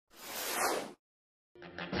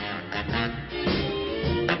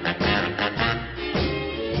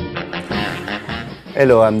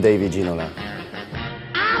Hello, I'm David Ginola.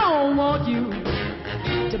 I don't want you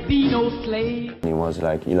to be no slave. He was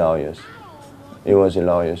like hilarious. He was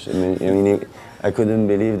hilarious. I couldn't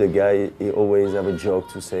believe the guy. He always have a joke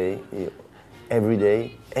to say. Every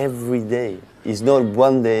day. It's not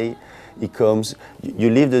one day. He comes. You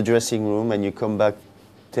leave the dressing room and you come back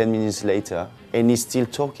 10 minutes later, and he's still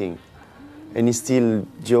talking, and he's still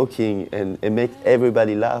joking, and make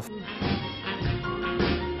everybody laugh.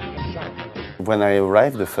 When I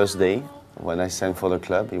arrived the first day, when I signed for the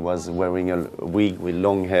club, he was wearing a wig with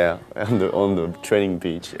long hair on the training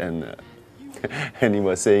pitch, and he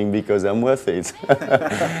was saying, "Because I'm worth it."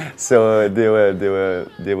 So they were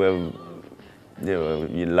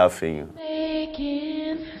laughing.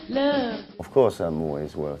 Of course, I'm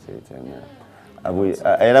always worth it, and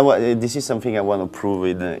this is something I want to prove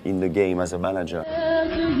in the game as a manager.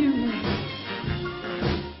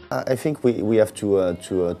 I think we have to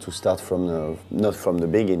start from not from the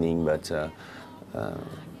beginning, but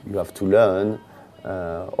you have to learn.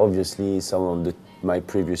 Obviously, some of my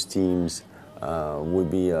previous teams will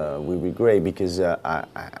be great because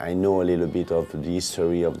I know a little bit of the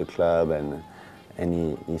history of the club, and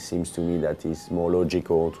it seems to me that it's more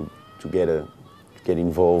logical to get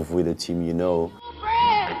involved with a team you know.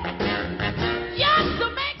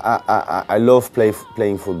 I love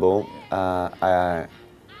playing football.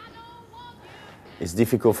 It's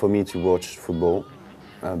difficult for me to watch football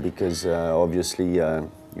because obviously it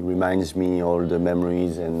reminds me all the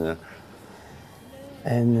memories and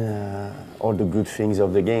all the good things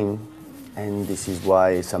of the game, and this is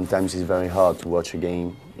why sometimes it's very hard to watch a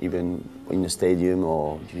game, even in the stadium,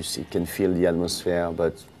 or you can feel the atmosphere,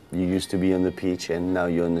 but you used to be on the pitch and now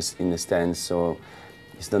you're in the stands, so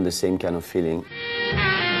it's not the same kind of feeling.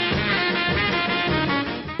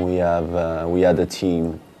 We had a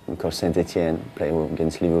team called Saint-Etienne playing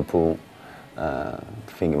against Liverpool. I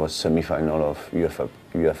think it was semi-final of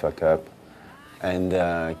UEFA Cup, and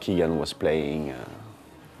Keegan was playing.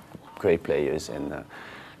 Great players, and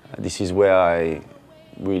this is where I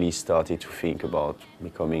really started to think about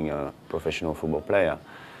becoming a professional football player.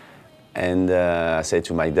 And I said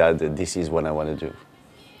to my dad that this is what I want to do.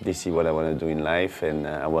 This is what I want to do in life, and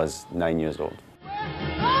I was 9 years old.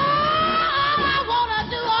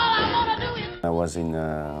 I was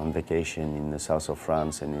on vacation in the south of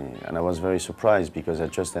France, and I was very surprised because I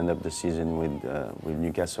just ended up the season with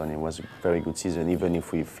Newcastle, and it was a very good season, even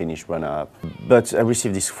if we finished runner-up. But I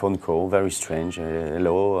received this phone call, very strange,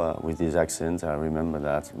 hello, with this accent, I remember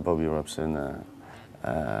that, Bobby Robson.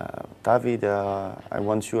 David, I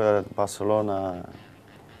want you at Barcelona.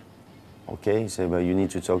 Okay, he said, but you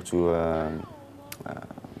need to talk to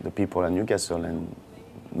the people at Newcastle, and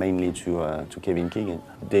mainly to Kevin Keegan.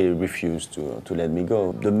 They refused to let me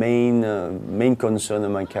go. The main concern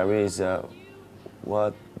of my career is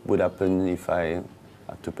what would happen if I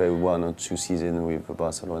had to play 1 or 2 seasons with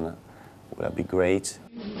Barcelona. Would that be great?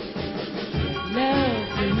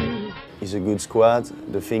 It's a good squad.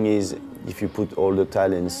 The thing is, if you put all the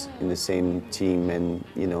talents in the same team and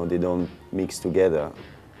they don't mix together,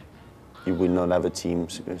 you will not have a team,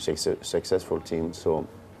 successful team. So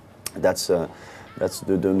that's the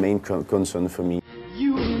main concern for me.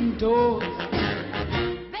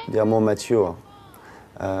 They are more mature.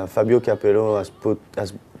 Fabio Capello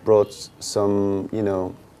has brought some,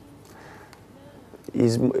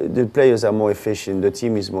 the players are more efficient, the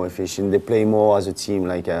team is more efficient, they play more as a team,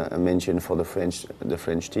 like I mentioned for the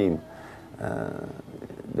French team.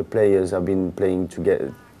 The players have been playing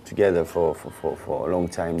together for a long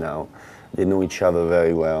time now. They know each other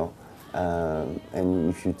very well. And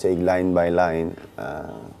if you take line by line,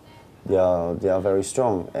 they are very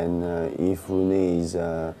strong. And if Rooney is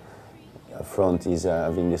front is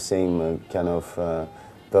having the same kind of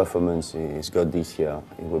performance he's got this year,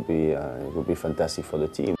 it would be fantastic for the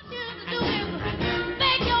team.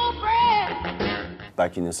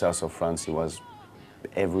 Back in the south of France,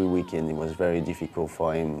 every weekend it was very difficult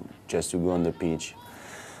for him just to go on the pitch.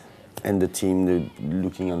 And the team,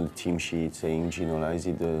 looking on the team sheet, saying, Ginola, is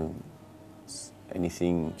it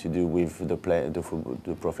anything to do with the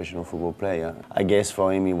professional football player? I guess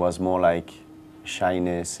for him it was more like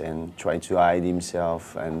shyness and try to hide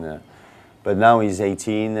himself. But now he's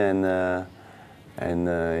 18 and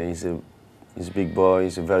he's a big boy.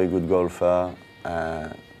 He's a very good golfer,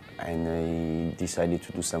 and he decided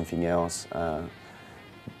to do something else.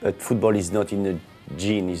 But football is not in the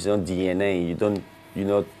gene. It's not DNA. You're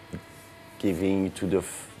not giving to the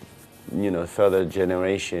further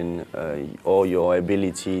generation or your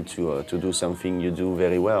ability to do something you do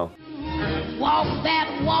very well. Walk that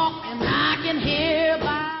walk and I can hear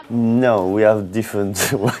by. No, we have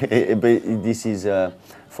different way, but this is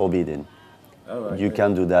forbidden. Oh, right, You okay.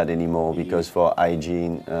 can't do that anymore because for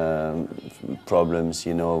hygiene problems,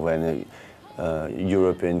 you know, when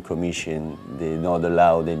European Commission, they're not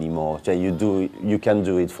allowed anymore. So you can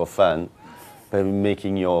do it for fun, by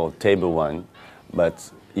making your table wine,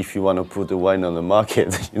 but if you want to put the wine on the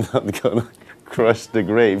market, you're not gonna crush the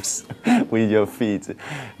grapes with your feet.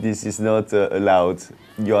 This is not allowed.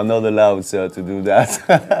 You are not allowed, sir, to do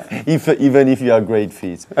that, even if you have great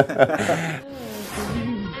feet.